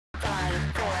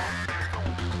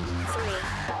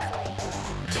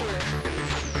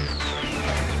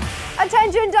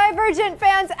Attention Divergent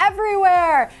fans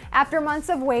everywhere! After months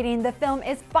of waiting, the film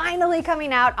is finally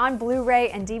coming out on Blu-ray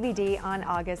and DVD on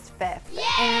August 5th. Yeah!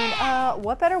 And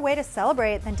what better way to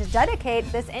celebrate than to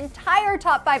dedicate this entire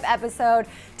Top 5 episode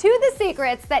to the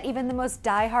secrets that even the most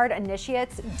die-hard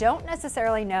initiates don't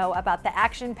necessarily know about the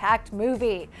action-packed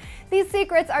movie. These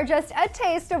secrets are just a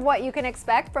taste of what you can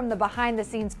expect from the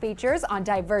behind-the-scenes features on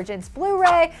Divergent's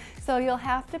Blu-ray, so you'll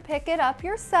have to pick it up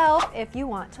yourself if you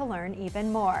want to learn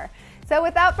even more. So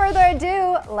without further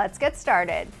ado, let's get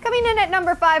started. Coming in at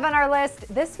number 5 on our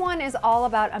list, this one is all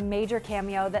about a major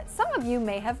cameo that some of you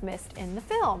may have missed in the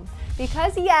film.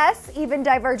 Because yes, even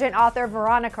Divergent author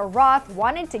Veronica Roth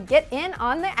wanted to get in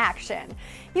on the action.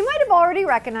 You might have already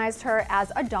recognized her as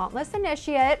a Dauntless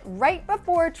initiate right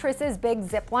before Triss's big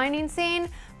ziplining scene,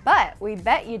 but we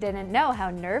bet you didn't know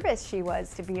how nervous she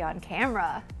was to be on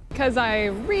camera. Because I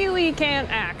really can't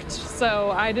act,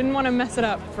 so I didn't want to mess it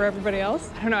up for everybody else.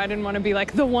 I don't know, I didn't want to be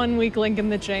like the one weak link in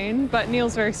the chain, but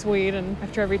Neil's very sweet, and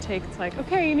after every take it's like,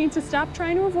 okay, you need to stop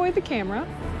trying to avoid the camera.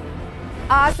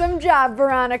 Awesome job,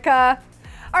 Veronica.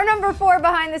 Our number 4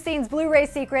 behind-the-scenes Blu-ray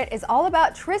secret is all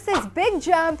about Triss's big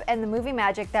jump and the movie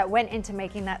magic that went into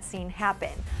making that scene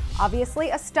happen. Obviously,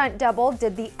 a stunt double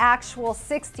did the actual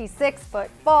 66-foot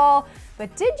fall,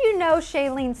 but did you know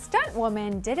Shailene's stunt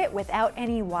woman did it without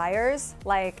any wires,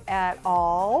 like at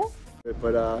all?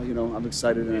 But, you know, I'm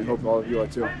excited and I hope all of you are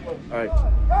too. All right.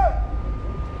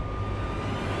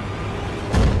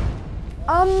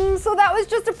 So that was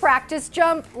just a practice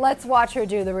jump. Let's watch her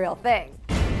do the real thing.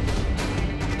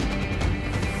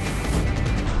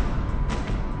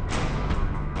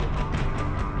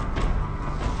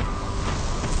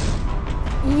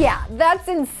 Yeah, that's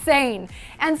insane.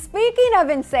 And speaking of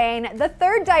insane, the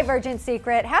third Divergent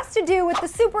secret has to do with the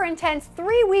super intense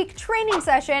 3-week training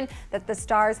session that the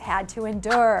stars had to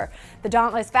endure. The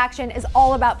Dauntless faction is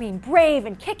all about being brave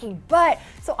and kicking butt,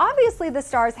 so obviously the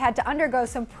stars had to undergo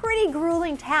some pretty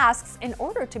grueling tasks in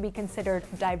order to be considered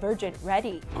Divergent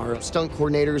ready. Our stunt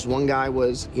coordinators, one guy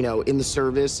was, in the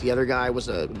service, the other guy was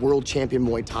a world champion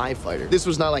Muay Thai fighter. This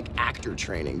was not like actor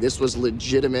training, this was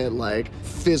legitimate, like,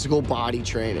 physical body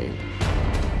training.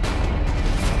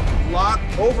 Lock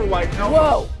over white elbow.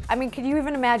 Whoa! I mean, could you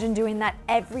even imagine doing that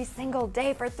every single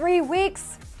day for 3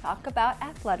 weeks? Talk about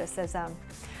athleticism.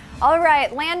 All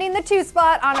right, landing the 2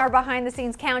 spot on our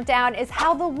behind-the-scenes countdown is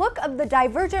how the look of the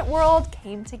Divergent world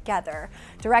came together.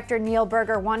 Director Neil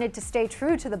Berger wanted to stay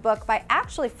true to the book by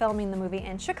actually filming the movie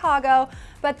in Chicago,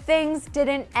 but things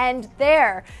didn't end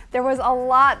there. There was a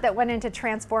lot that went into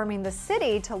transforming the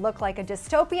city to look like a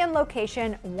dystopian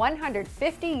location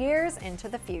 150 years into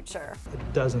the future.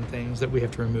 A dozen things that we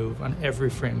have to remove on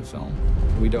every frame of film.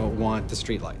 We don't want the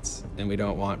streetlights, and we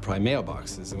don't want probably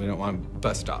mailboxes, and we don't want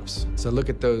bus stops. So look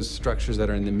at those structures that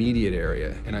are in the immediate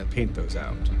area, and I paint those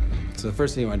out. So the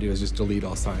first thing you want to do is just delete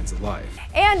all signs of life.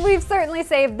 And we've certainly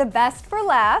saved the best for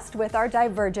last with our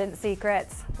Divergent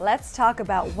secrets. Let's talk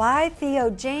about why Theo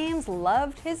James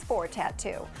loved his 4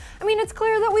 tattoo. I mean, it's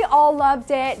clear that we all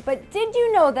loved it, but did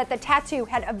you know that the tattoo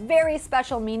had a very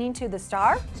special meaning to the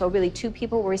star? So really 2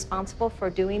 people were responsible for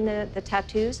doing the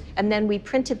tattoos, and then we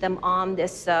printed them on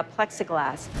this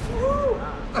plexiglass.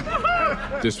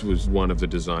 This was one of the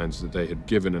designs that they had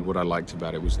given, and what I liked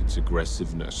about it was its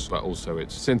aggressiveness, but also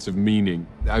its sense of meaning.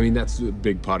 I mean, that's a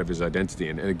big part of his identity,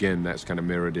 and again, that's kind of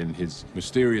mirrored in his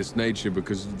mysterious nature,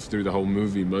 because through the whole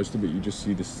movie, most of it, you just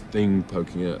see this thing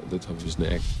poking out the top of his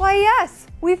neck. Why yes,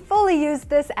 we fully used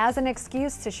this as an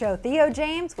excuse to show Theo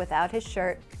James without his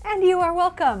shirt. And you are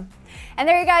welcome. And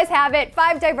there you guys have it,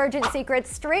 5 Divergent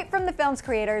secrets straight from the film's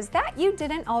creators that you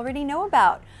didn't already know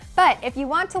about. But if you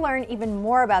want to learn even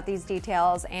more about these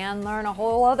details and learn a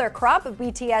whole other crop of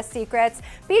BTS secrets,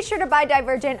 be sure to buy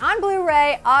Divergent on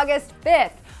Blu-ray August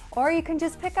 5th. Or you can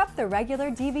just pick up the regular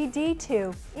DVD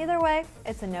too. Either way,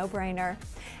 it's a no-brainer.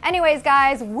 Anyways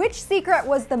guys, which secret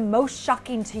was the most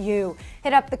shocking to you?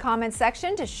 Hit up the comments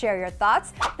section to share your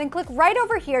thoughts, then click right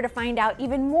over here to find out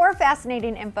even more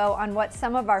fascinating info on what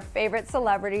some of our favorite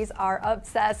celebrities are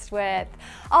obsessed with.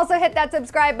 Also hit that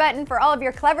subscribe button for all of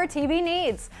your clever TV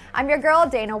needs. I'm your girl,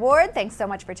 Dana Ward. Thanks so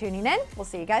much for tuning in. We'll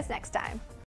see you guys next time.